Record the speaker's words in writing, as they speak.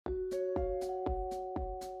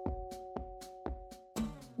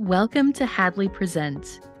Welcome to Hadley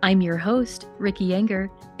Presents. I'm your host, Ricky Yenger,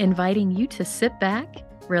 inviting you to sit back,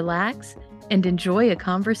 relax, and enjoy a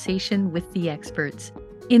conversation with the experts.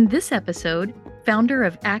 In this episode, founder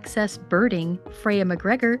of Access Birding, Freya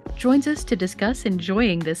McGregor, joins us to discuss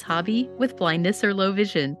enjoying this hobby with blindness or low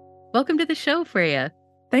vision. Welcome to the show, Freya.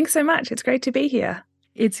 Thanks so much. It's great to be here.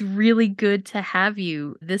 It's really good to have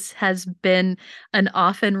you. This has been an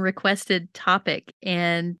often requested topic,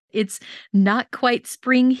 and it's not quite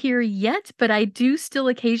spring here yet, but I do still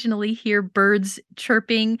occasionally hear birds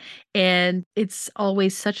chirping, and it's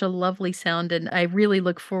always such a lovely sound. And I really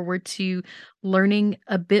look forward to learning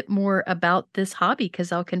a bit more about this hobby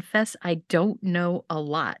because I'll confess I don't know a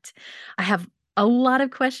lot. I have a lot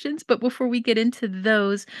of questions, but before we get into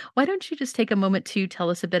those, why don't you just take a moment to tell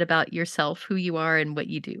us a bit about yourself, who you are, and what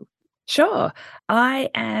you do? Sure. I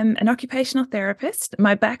am an occupational therapist.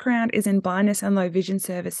 My background is in blindness and low vision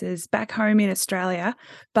services back home in Australia,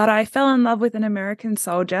 but I fell in love with an American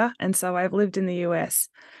soldier, and so I've lived in the US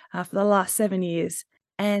for the last 7 years.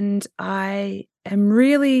 And I am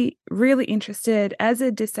really, really interested as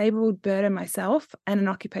a disabled birder myself and an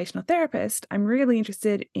occupational therapist. I'm really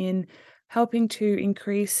interested in helping to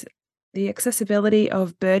increase the accessibility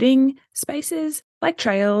of birding spaces like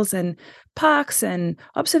trails and parks and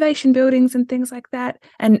observation buildings and things like that,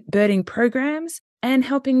 and birding programs, and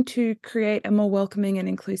helping to create a more welcoming and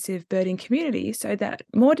inclusive birding community so that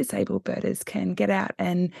more disabled birders can get out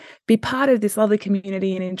and be part of this lovely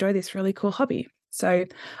community and enjoy this really cool hobby. So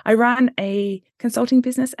I run a consulting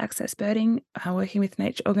business, Access Birding, working with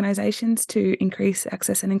nature organisations to increase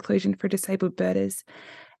access and inclusion for disabled birders.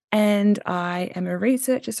 And I am a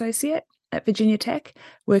research associate at Virginia Tech,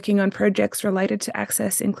 working on projects related to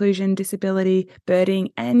access, inclusion, disability, birding,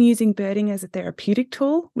 and using birding as a therapeutic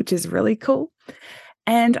tool, which is really cool.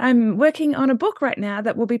 And I'm working on a book right now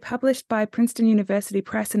that will be published by Princeton University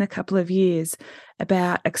Press in a couple of years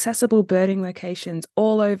about accessible birding locations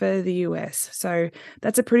all over the US. So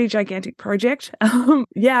that's a pretty gigantic project. I'm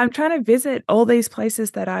trying to visit all these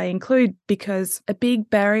places that I include because a big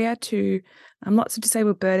barrier to lots of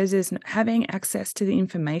disabled birders is having access to the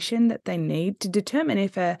information that they need to determine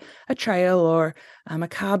if a trail or a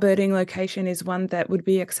car birding location is one that would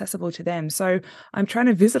be accessible to them. So I'm trying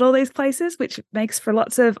to visit all these places, which makes for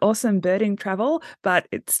lots of awesome birding travel, but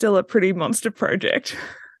it's still a pretty monster project.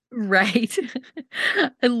 Right.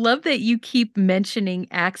 I love that you keep mentioning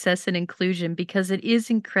access and inclusion because it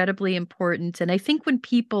is incredibly important. And I think when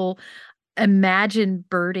people imagine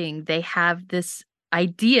birding, they have this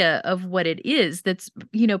idea of what it is that's,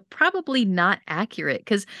 probably not accurate.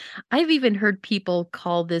 Because I've even heard people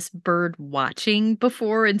call this bird watching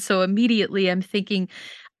before. And so immediately I'm thinking,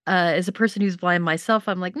 as a person who's blind myself,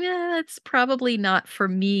 I'm like, yeah, that's probably not for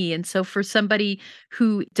me. And so for somebody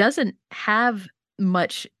who doesn't have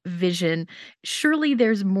much vision, surely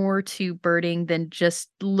there's more to birding than just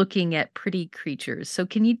looking at pretty creatures. So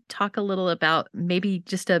can you talk a little about maybe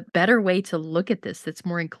just a better way to look at this that's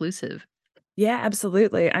more inclusive? Yeah,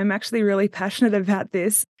 absolutely. I'm actually really passionate about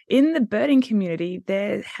this. In the birding community,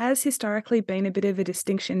 there has historically been a bit of a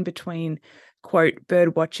distinction between, quote,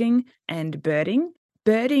 bird watching and birding.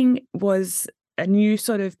 Birding was a new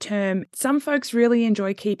sort of term. Some folks really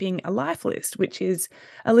enjoy keeping a life list, which is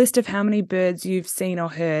a list of how many birds you've seen or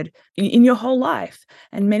heard in your whole life.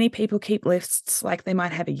 And many people keep lists, like they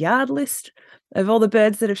might have a yard list of all the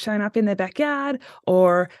birds that have shown up in their backyard,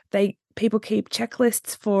 or people keep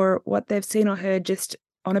checklists for what they've seen or heard just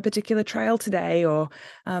on a particular trail today.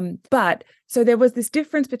 But so there was this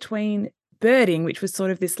difference between birding, which was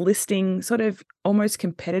sort of this listing, sort of almost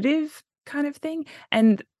competitive kind of thing,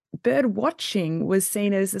 and bird watching was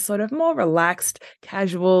seen as a sort of more relaxed,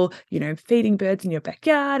 casual, feeding birds in your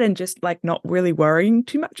backyard and just like not really worrying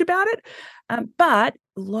too much about it. But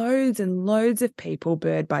loads and loads of people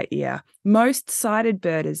bird by ear. Most sighted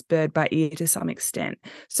birders bird by ear to some extent.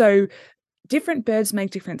 So different birds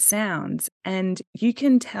make different sounds, and you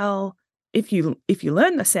can tell if you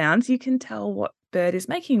learn the sounds, you can tell what bird is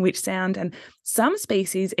making which sound. And some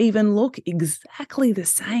species even look exactly the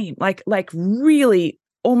same, like really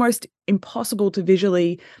almost impossible to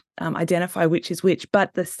visually identify which is which,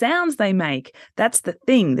 but the sounds they make, that's the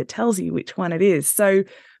thing that tells you which one it is. So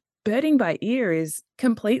birding by ear is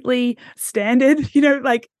completely standard,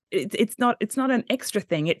 like it's not an extra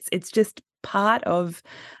thing. It's just part of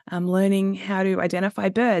learning how to identify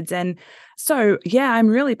birds. And so, yeah, I'm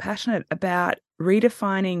really passionate about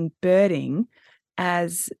redefining birding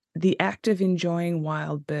as the act of enjoying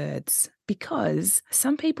wild birds, because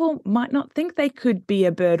some people might not think they could be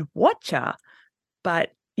a bird watcher,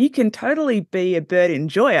 but you can totally be a bird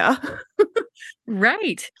enjoyer.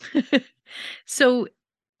 Right. So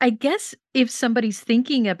I guess if somebody's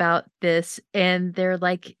thinking about this and they're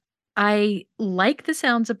like, I like the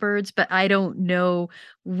sounds of birds, but I don't know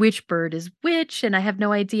which bird is which, and I have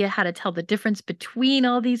no idea how to tell the difference between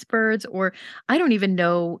all these birds, or I don't even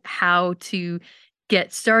know how to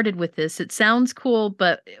get started with this. It sounds cool,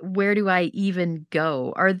 but where do I even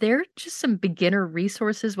go? Are there just some beginner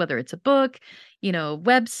resources, whether it's a book,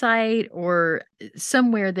 website, or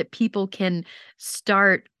somewhere that people can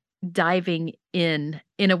start diving in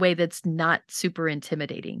a way that's not super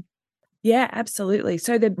intimidating? Yeah, absolutely.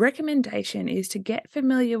 So the recommendation is to get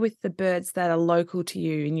familiar with the birds that are local to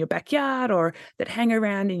you in your backyard or that hang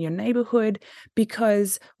around in your neighborhood,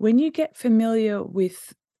 because when you get familiar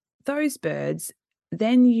with those birds,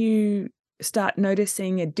 then you start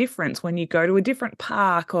noticing a difference when you go to a different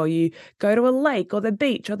park or you go to a lake or the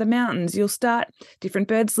beach or the mountains. You'll start, different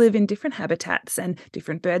birds live in different habitats and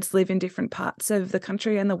different birds live in different parts of the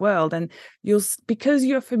country and the world. And because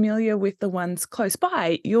you're familiar with the ones close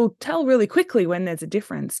by, you'll tell really quickly when there's a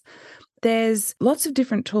difference. There's lots of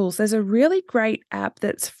different tools. There's a really great app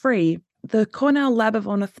that's free. The Cornell Lab of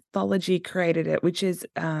Ornithology created it, which is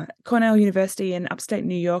Cornell University in upstate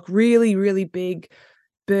New York, really, really big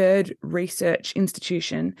bird research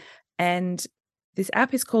institution. And this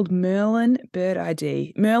app is called Merlin Bird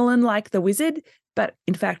ID. Merlin like the wizard, but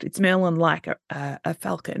in fact, it's Merlin like a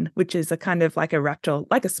falcon, which is a kind of like a raptor,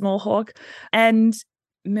 like a small hawk. And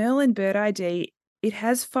Merlin Bird ID, it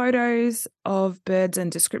has photos of birds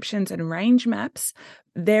and descriptions and range maps.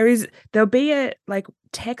 There'll be a like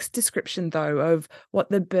text description though of what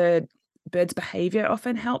the bird's behavior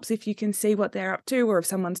often helps if you can see what they're up to or if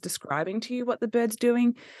someone's describing to you what the bird's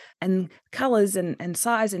doing, and colors and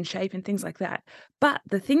size and shape and things like that. But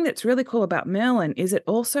the thing that's really cool about Merlin is it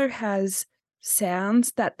also has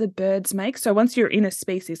sounds that the birds make. So once you're in a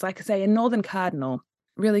species, like say a northern cardinal,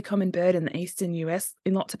 really common bird in the eastern US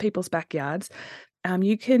in lots of people's backyards,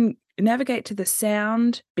 you can navigate to the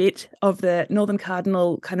sound bit of the northern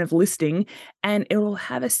cardinal kind of listing, and it will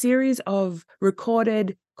have a series of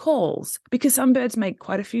recorded calls because some birds make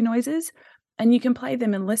quite a few noises, and you can play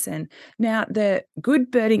them and listen. Now, the good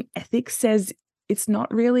birding ethics says it's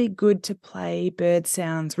not really good to play bird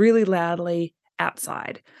sounds really loudly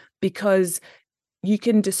outside because you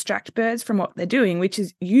can distract birds from what they're doing, which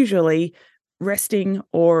is usually resting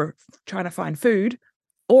or trying to find food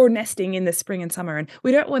or nesting in the spring and summer. And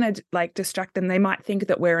we don't want to like distract them. They might think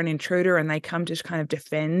that we're an intruder and they come to kind of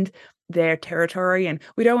defend their territory. And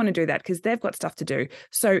we don't want to do that because they've got stuff to do.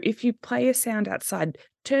 So if you play a sound outside,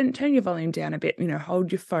 turn your volume down a bit,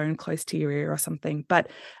 hold your phone close to your ear or something. But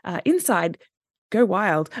inside, go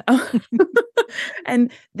wild.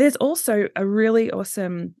 And there's also a really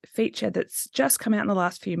awesome feature that's just come out in the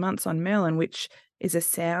last few months on Merlin, which is a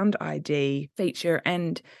sound ID feature.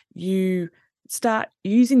 And you start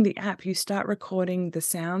using the app, you start recording the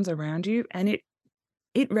sounds around you, and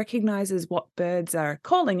it recognizes what birds are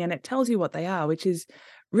calling and it tells you what they are, which is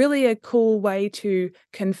really a cool way to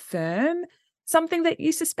confirm something that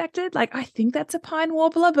you suspected. Like, I think that's a pine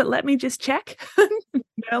warbler, but let me just check.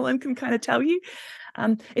 Merlin can kind of tell you.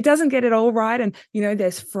 It doesn't get it all right. And,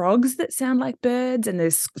 there's frogs that sound like birds, and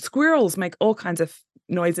there's squirrels make all kinds of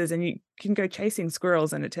noises, and you can go chasing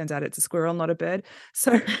squirrels and it turns out it's a squirrel, not a bird.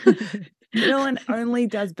 So Merlin only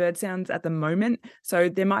does bird sounds at the moment. So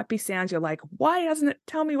there might be sounds you're like, why doesn't it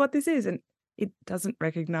tell me what this is? And it doesn't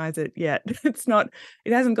recognize it yet.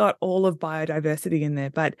 It hasn't got all of biodiversity in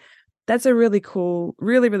there, but that's a really cool,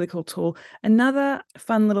 really, really cool tool. Another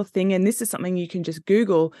fun little thing, and this is something you can just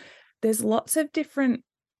Google, there's lots of different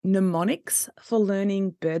mnemonics for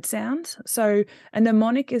learning bird sounds. So a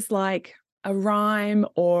mnemonic is like a rhyme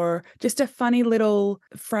or just a funny little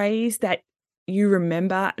phrase that you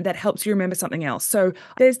remember that helps you remember something else. So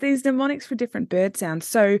there's these mnemonics for different bird sounds.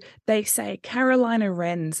 So they say Carolina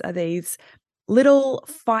wrens are these little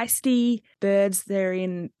feisty birds. They're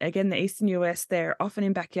in, again, the eastern US. They're often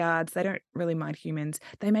in backyards. They don't really mind humans.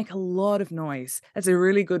 They make a lot of noise. That's a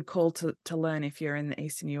really good call to learn if you're in the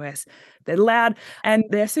eastern US. They're loud and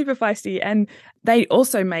they're super feisty. And they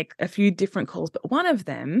also make a few different calls. But one of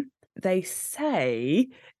them, they say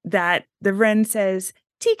that the wren says,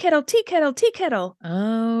 tea kettle, tea kettle, tea kettle.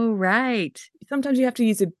 Oh, right. Sometimes you have to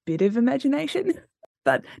use a bit of imagination.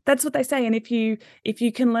 But that's what they say. And if you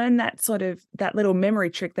can learn that sort of that little memory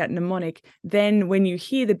trick, that mnemonic, then when you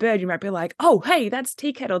hear the bird, you might be like, oh, hey, that's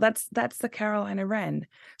tea kettle. That's the Carolina wren.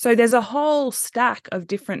 So there's a whole stack of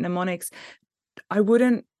different mnemonics. I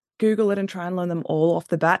wouldn't Google it and try and learn them all off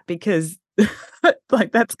the bat because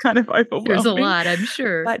like that's kind of overwhelming. There's a lot, I'm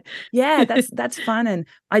sure. But yeah, that's fun. And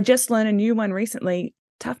I just learned a new one recently.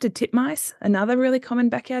 Tufted titmice, another really common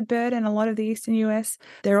backyard bird in a lot of the eastern US.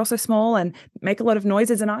 They're also small and make a lot of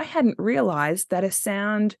noises. And I hadn't realized that a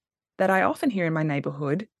sound that I often hear in my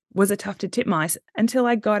neighborhood was a tufted titmice until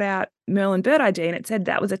I got out Merlin Bird ID and it said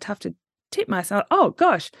that was a tufted titmice. Oh,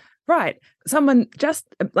 gosh, right. Someone just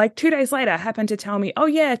like 2 days later happened to tell me, oh,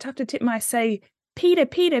 yeah, tufted titmice say, Peter,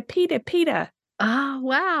 Peter, Peter, Peter. Oh,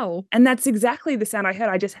 wow. And that's exactly the sound I heard.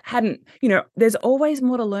 I just hadn't, there's always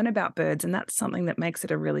more to learn about birds. And that's something that makes it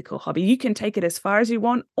a really cool hobby. You can take it as far as you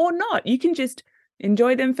want or not. You can just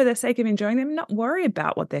enjoy them for the sake of enjoying them, not worry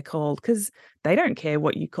about what they're called because they don't care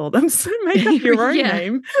what you call them. So make up your own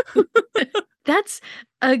name. That's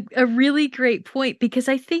a really great point because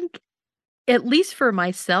I think, at least for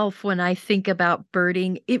myself, when I think about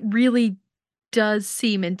birding, it really does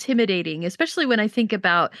seem intimidating, especially when I think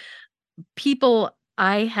about people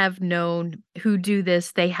I have known who do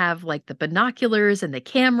this. They have like the binoculars and the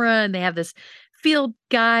camera, and they have this field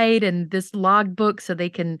guide and this logbook so they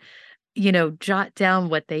can, jot down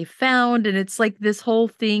what they found. And it's like this whole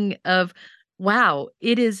thing of, wow,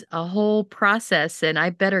 it is a whole process, and I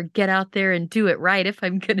better get out there and do it right if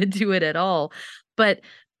I'm going to do it at all. But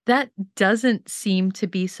that doesn't seem to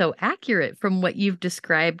be so accurate from what you've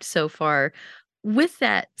described so far. With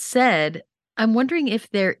that said, I'm wondering if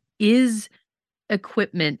there is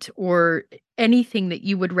equipment or anything that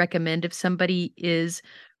you would recommend if somebody is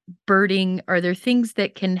birding. Are there things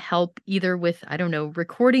that can help either with, I don't know,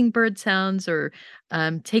 recording bird sounds or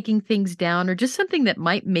taking things down, or just something that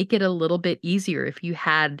might make it a little bit easier if you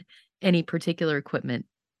had any particular equipment?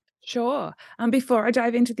 Sure. Before I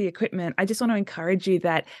dive into the equipment, I just want to encourage you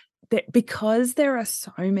that because there are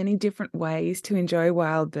so many different ways to enjoy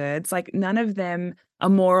wild birds, like none of them are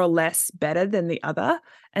more or less better than the other.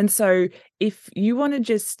 And so if you want to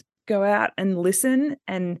just go out and listen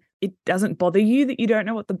and it doesn't bother you that you don't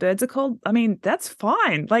know what the birds are called, I mean, that's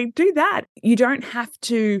fine. Like, do that. You don't have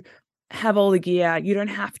to have all the gear. You don't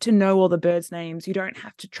have to know all the birds' names. You don't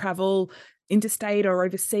have to travel interstate or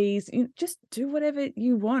overseas. You just do whatever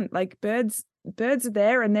you want. Like birds are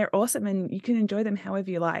there and they're awesome and you can enjoy them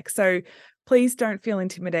however you like. So please don't feel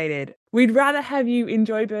intimidated. We'd rather have you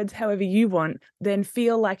enjoy birds however you want than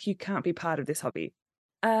feel like you can't be part of this hobby.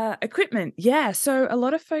 Equipment. Yeah. So a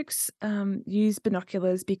lot of folks use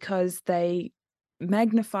binoculars because they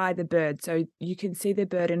magnify the bird so you can see the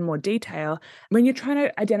bird in more detail. When you're trying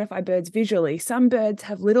to identify birds visually, some birds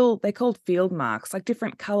have they're called field marks, like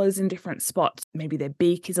different colors in different spots. Maybe their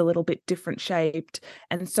beak is a little bit different shaped.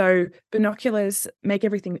 And so binoculars make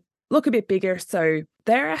everything look a bit bigger. So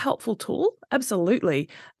they're a helpful tool, absolutely,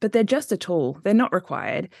 but they're just a tool. They're not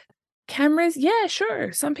required. Cameras, yeah,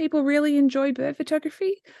 sure. Some people really enjoy bird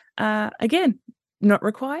photography. Again, not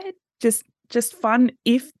required, just fun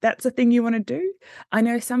if that's a thing you want to do. I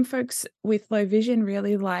know some folks with low vision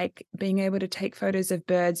really like being able to take photos of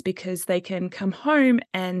birds because they can come home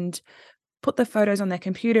and put the photos on their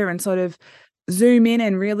computer and sort of zoom in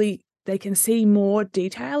and really they can see more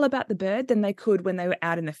detail about the bird than they could when they were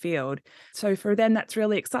out in the field. So for them, that's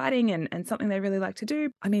really exciting and something they really like to do.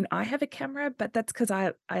 I mean, I have a camera, but that's because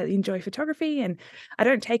I enjoy photography and I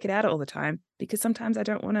don't take it out all the time because sometimes I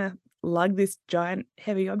don't want to lug this giant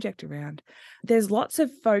heavy object around. There's lots of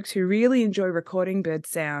folks who really enjoy recording bird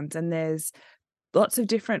sounds, and there's lots of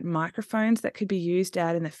different microphones that could be used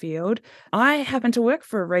out in the field. I happen to work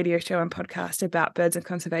for a radio show and podcast about birds and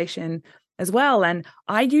conservation as well, and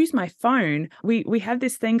I use my phone. We have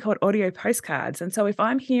this thing called audio postcards, and so if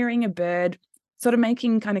I'm hearing a bird sort of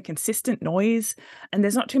making kind of consistent noise and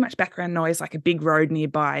there's not too much background noise like a big road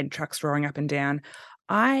nearby and trucks roaring up and down,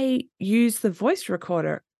 I use the voice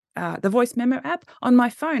recorder, the voice memo app on my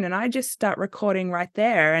phone, and I just start recording right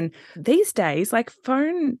there. And these days, like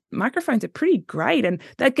phone microphones are pretty great, and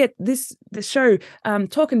they get the show,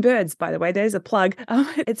 Talking Birds, by the way, there's a plug.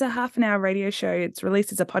 It's a half-an-hour radio show. It's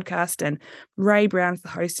released as a podcast, and Ray Brown's the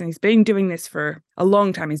host, and he's been doing this for a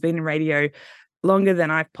long time. He's been in radio longer than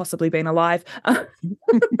I've possibly been alive.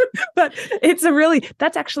 But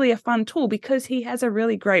that's actually a fun tool because he has a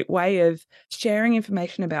really great way of sharing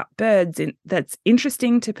information about birds that's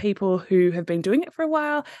interesting to people who have been doing it for a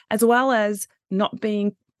while, as well as not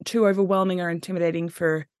being too overwhelming or intimidating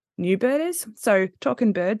for new birders. So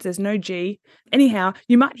Talking Birds, there's no G. Anyhow,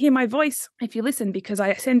 you might hear my voice if you listen because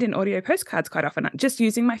I send in audio postcards quite often just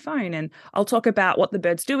using my phone, and I'll talk about what the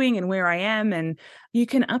bird's doing and where I am. And you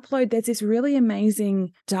can upload, there's this really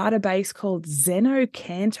amazing database called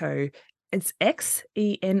Xenocanto. It's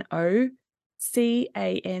Xenocanto.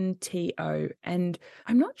 And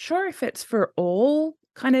I'm not sure if it's for all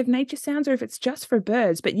kind of nature sounds or if it's just for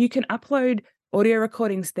birds, but you can upload audio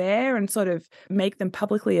recordings there and sort of make them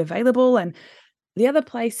publicly available. And The other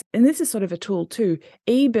place, and this is sort of a tool too,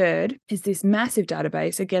 eBird is this massive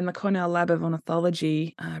database. Again, the Cornell Lab of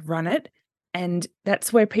Ornithology run it. And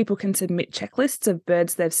that's where people can submit checklists of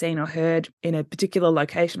birds they've seen or heard in a particular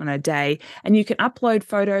location on a day. And you can upload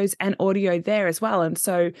photos and audio there as well. And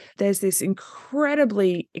so there's this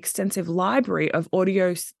incredibly extensive library of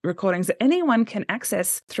audio recordings that anyone can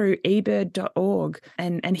access through ebird.org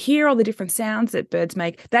and hear all the different sounds that birds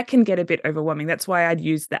make. That can get a bit overwhelming. That's why I'd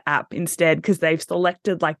use the app instead, because they've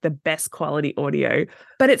selected like the best quality audio.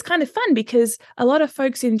 But it's kind of fun because a lot of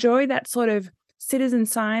folks enjoy that sort of citizen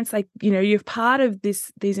science, like, you're part of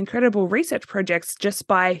these incredible research projects just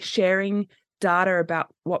by sharing data about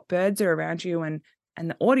what birds are around you and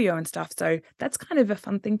the audio and stuff. So that's kind of a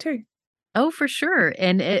fun thing too. Oh, for sure.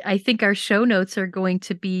 And I think our show notes are going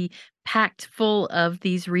to be packed full of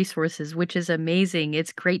these resources, which is amazing.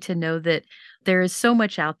 It's great to know that there is so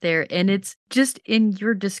much out there. And it's just in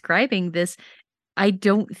your describing this, I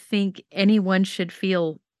don't think anyone should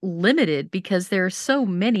feel limited because there are so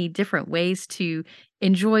many different ways to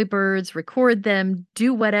enjoy birds, record them,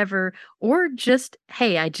 do whatever, or just,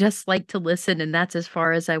 hey, I just like to listen and that's as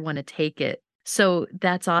far as I want to take it. So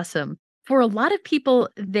that's awesome. For a lot of people,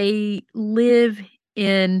 they live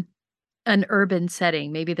in an urban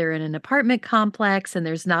setting. Maybe they're in an apartment complex and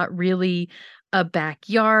there's not really a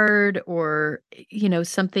backyard or,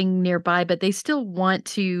 something nearby, but they still want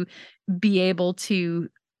to be able to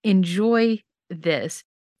enjoy this.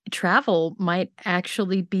 Travel might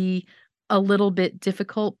actually be a little bit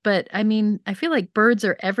difficult, but I mean, I feel like birds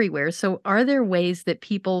are everywhere. So, are there ways that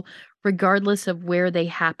people, regardless of where they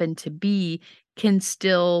happen to be, can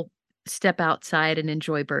still step outside and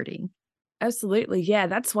enjoy birding? Absolutely. Yeah,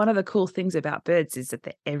 that's one of the cool things about birds is that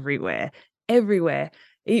they're everywhere, everywhere.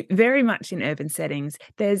 Very much in urban settings.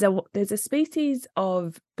 There's a species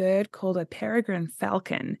of bird called a peregrine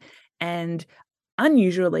falcon, and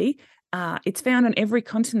unusually, it's found on every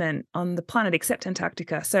continent on the planet except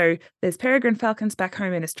Antarctica. So there's peregrine falcons back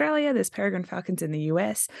home in Australia. There's peregrine falcons in the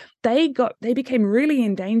US. They became really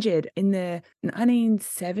endangered in the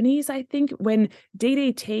 1970s, I think, when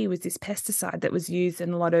DDT was this pesticide that was used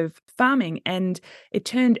in a lot of farming, and it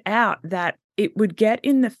turned out that it would get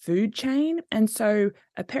in the food chain. And so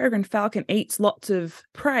a peregrine falcon eats lots of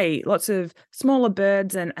prey, lots of smaller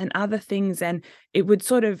birds and other things. And it would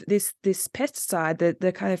sort of, this pesticide,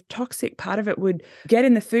 the kind of toxic part of it would get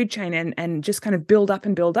in the food chain and just kind of build up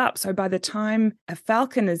and build up. So by the time a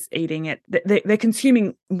falcon is eating it, they're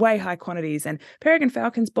consuming way high quantities. And peregrine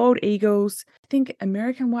falcons, bald eagles, I think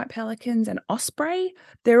American white pelicans and osprey,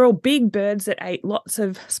 they're all big birds that ate lots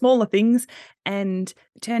of smaller things. And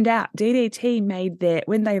it turned out DDT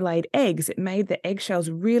when they laid eggs, it made the eggshells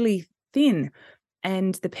really thin.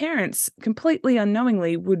 And the parents, completely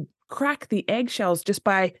unknowingly, would crack the eggshells just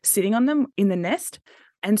by sitting on them in the nest.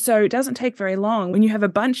 And so it doesn't take very long when you have a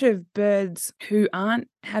bunch of birds who aren't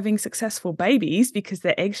having successful babies because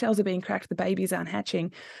their eggshells are being cracked, the babies aren't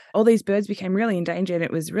hatching. All these birds became really endangered.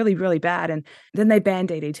 It was really, really bad. And then they banned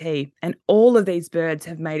DDT. And all of these birds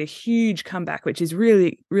have made a huge comeback, which is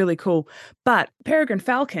really, really cool. But peregrine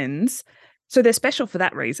falcons, so they're special for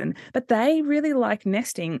that reason, but they really like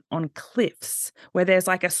nesting on cliffs where there's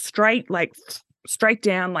like a straight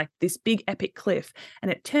down, like this big epic cliff.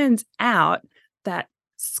 And it turns out that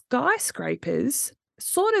skyscrapers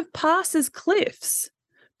sort of pass as cliffs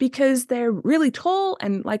because they're really tall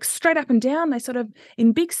and like straight up and down. They sort of,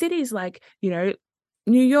 in big cities like, New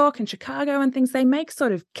York and Chicago and things, they make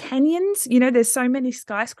sort of canyons. There's so many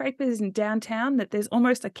skyscrapers in downtown that there's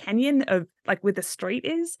almost a canyon of like where the street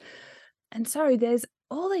is. And so there's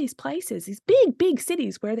all these places, these big, big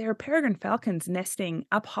cities where there are peregrine falcons nesting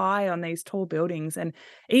up high on these tall buildings. And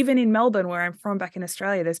even in Melbourne, where I'm from back in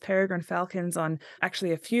Australia, there's peregrine falcons on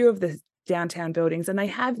actually a few of the downtown buildings, and they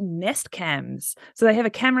have nest cams. So they have a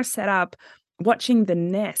camera set up watching the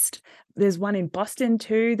nest. There's one in Boston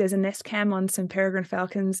too. There's a nest cam on some peregrine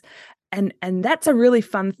falcons. And that's a really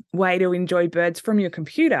fun way to enjoy birds from your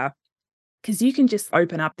computer, because you can just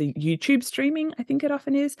open up the YouTube streaming, I think it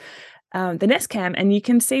often is, the Nest Cam, and you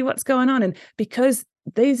can see what's going on. And because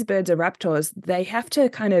these birds are raptors, they have to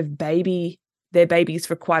kind of baby their babies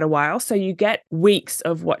for quite a while. So you get weeks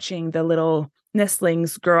of watching the little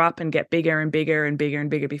nestlings grow up and get bigger and bigger and bigger and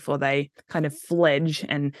bigger before they kind of fledge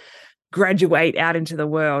and graduate out into the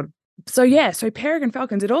world. So peregrine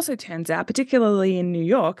falcons, it also turns out, particularly in New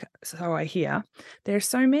York, so I hear, there's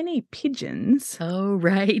so many pigeons. Oh,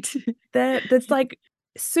 right. That's like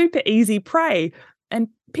super easy prey. And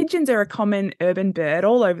pigeons are a common urban bird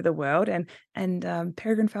all over the world, and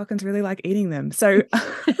peregrine falcons really like eating them. So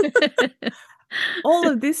All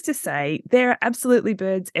of this to say, there are absolutely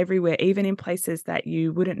birds everywhere, even in places that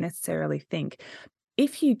you wouldn't necessarily think.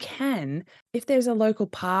 If you can, if there's a local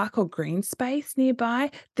park or green space nearby,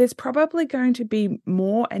 there's probably going to be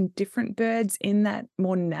more and different birds in that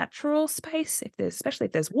more natural space, if there's, especially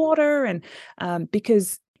if there's water, and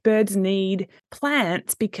because birds need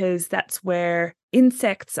plants because that's where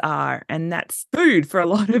insects are, and that's food for a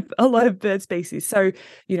lot of bird species. So,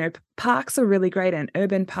 parks are really great, and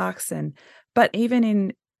urban parks, and but even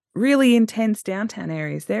in really intense downtown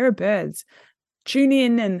areas, there are birds. Tune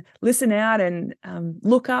in and listen out, and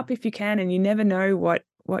look up if you can, and you never know what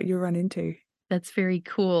you'll run into. That's very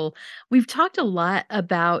cool. We've talked a lot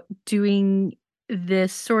about doing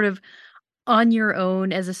this sort of on your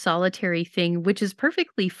own as a solitary thing, which is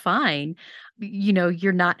perfectly fine.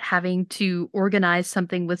 You're not having to organize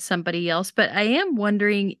something with somebody else, but I am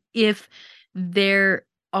wondering if there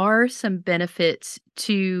are some benefits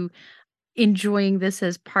to enjoying this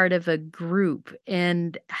as part of a group,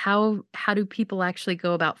 and how do people actually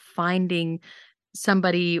go about finding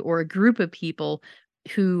somebody or a group of people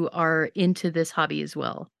who are into this hobby as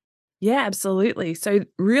well? Yeah, absolutely. So,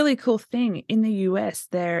 really cool thing in the US,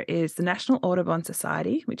 there is the National Audubon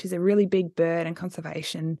Society, which is a really big bird and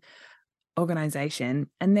conservation organization.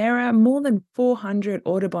 And there are more than 400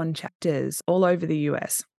 Audubon chapters all over the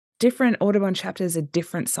US. Different Audubon chapters are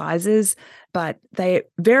different sizes, but they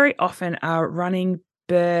very often are running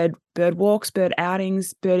bird walks, bird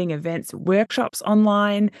outings, birding events, workshops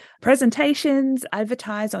online, presentations,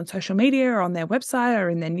 advertised on social media or on their website or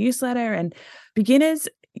in their newsletter. And beginners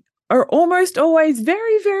are almost always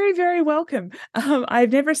very, very, very welcome.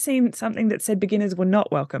 I've never seen something that said beginners were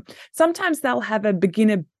not welcome. Sometimes they'll have a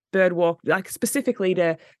beginner bird walk, like specifically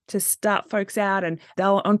to start folks out, and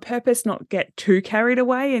they'll on purpose not get too carried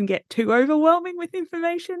away and get too overwhelming with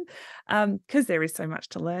information, because there is so much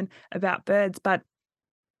to learn about birds. But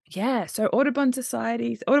yeah, so Audubon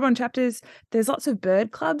societies, Audubon chapters, there's lots of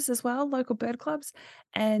bird clubs as well, local bird clubs,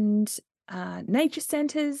 and nature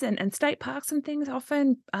centres and state parks and things.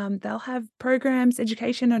 Often they'll have programs,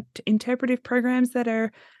 education or interpretive programs that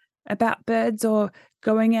are about birds, or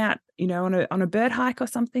going out, on a bird hike or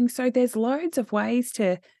something. So there's loads of ways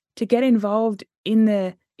to get involved in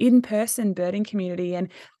the in-person birding community, and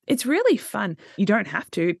it's really fun. You don't have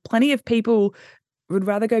to. Plenty of people would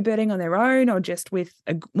rather go birding on their own or just with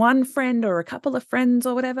one friend or a couple of friends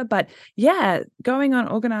or whatever. But yeah, going on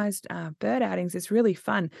organized bird outings is really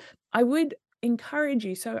fun. I would encourage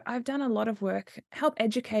you. So I've done a lot of work, help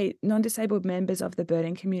educate non-disabled members of the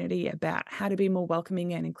birding community about how to be more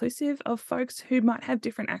welcoming and inclusive of folks who might have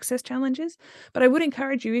different access challenges. But I would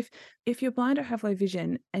encourage you, if you're blind or have low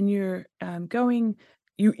vision and you're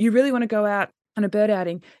you really want to go out on a bird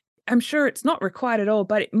outing, I'm sure it's not required at all,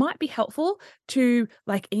 but it might be helpful to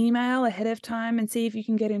email ahead of time and see if you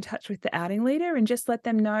can get in touch with the outing leader and just let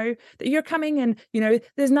them know that you're coming, and,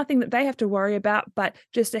 there's nothing that they have to worry about, but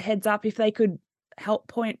just a heads up, if they could help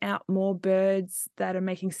point out more birds that are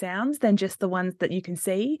making sounds than just the ones that you can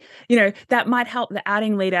see, that might help the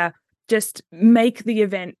outing leader just make the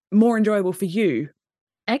event more enjoyable for you.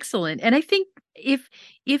 Excellent. And I think if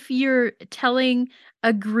you're telling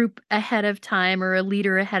a group ahead of time or a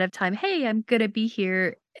leader ahead of time, "Hey, I'm gonna be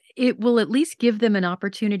here," it will at least give them an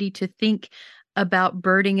opportunity to think about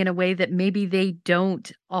birding in a way that maybe they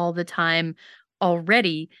don't all the time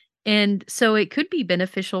already. And so it could be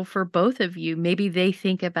beneficial for both of you. Maybe they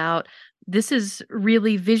think about, this is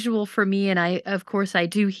really visual for me, and of course I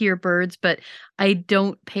do hear birds, but I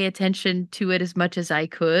don't pay attention to it as much as I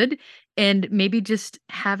could. And maybe just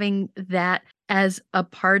having that as a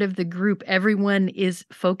part of the group, everyone is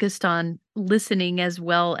focused on listening as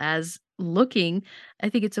well as looking. I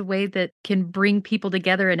think it's a way that can bring people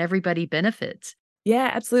together and everybody benefits.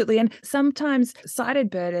 Yeah, absolutely. And sometimes sighted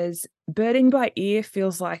birders, birding by ear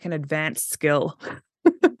feels like an advanced skill.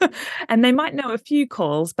 And they might know a few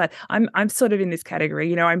calls, but I'm sort of in this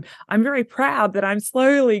category. I'm very proud that I'm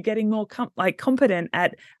slowly getting more competent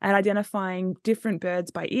at identifying different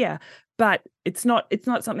birds by ear. But it's not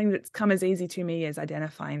something that's come as easy to me as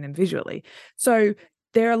identifying them visually. So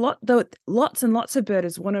there are lots and lots of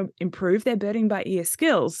birders want to improve their birding by ear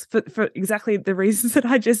skills for exactly the reasons that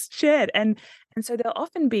I just shared. And so there'll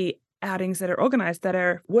often be outings that are organized, that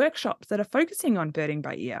are workshops that are focusing on birding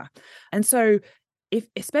by ear. And so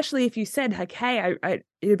especially if you said like, hey,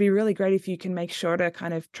 it'd be really great if you can make sure to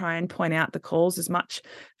kind of try and point out the calls as much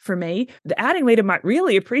for me, the outing leader might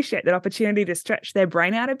really appreciate that opportunity to stretch their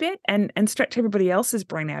brain out a bit, and stretch everybody else's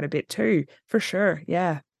brain out a bit too, for sure.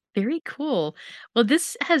 Yeah. Very cool. Well,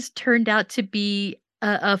 this has turned out to be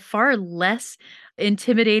a far less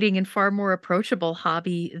intimidating and far more approachable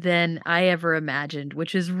hobby than I ever imagined,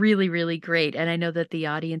 which is really, really great. And I know that the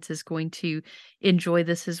audience is going to enjoy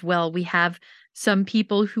this as well. We have some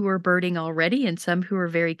people who are birding already and some who are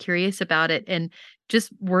very curious about it and just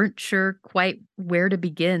weren't sure quite where to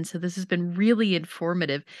begin. So this has been really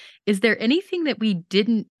informative. Is there anything that we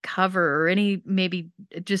didn't cover or any maybe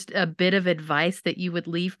just a bit of advice that you would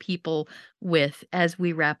leave people with as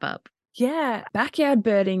we wrap up? Yeah, backyard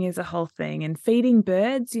birding is a whole thing and feeding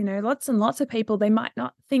birds, lots and lots of people, they might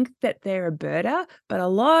not think that they're a birder, but a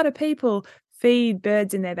lot of people feed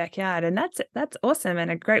birds in their backyard and that's awesome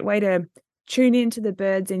and a great way to tune into the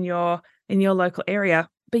birds in your local area.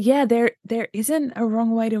 But yeah, there isn't a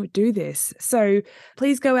wrong way to do this. So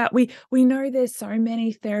please go out. We know there's so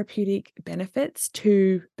many therapeutic benefits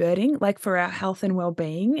to birding, like for our health and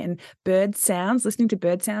well-being, and listening to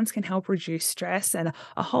bird sounds can help reduce stress and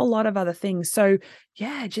a whole lot of other things. So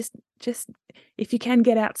yeah, just if you can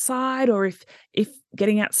get outside, or if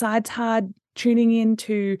getting outside's hard, tuning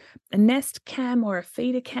into a Nest cam or a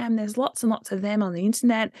feeder cam, there's lots and lots of them on the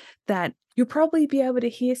internet that you'll probably be able to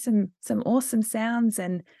hear some awesome sounds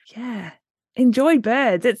and yeah, enjoy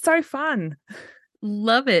birds. It's so fun.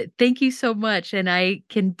 Love it. Thank you so much. And I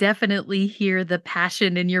can definitely hear the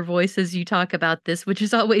passion in your voice as you talk about this, which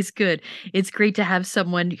is always good. It's great to have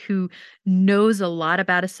someone who knows a lot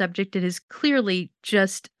about a subject and is clearly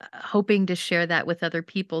just hoping to share that with other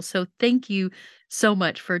people. So thank you so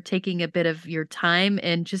much for taking a bit of your time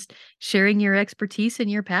and just sharing your expertise and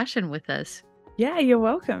your passion with us. Yeah, you're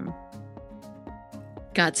welcome.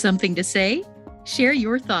 Got something to say? Share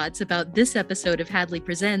your thoughts about this episode of Hadley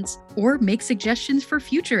Presents or make suggestions for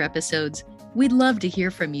future episodes. We'd love to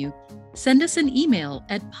hear from you. Send us an email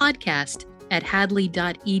at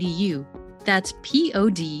podcast@hadley.edu. That's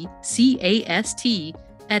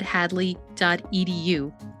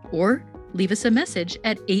podcast@hadley.edu. Or leave us a message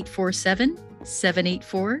at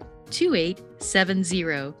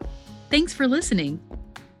 847-784-2870. Thanks for listening.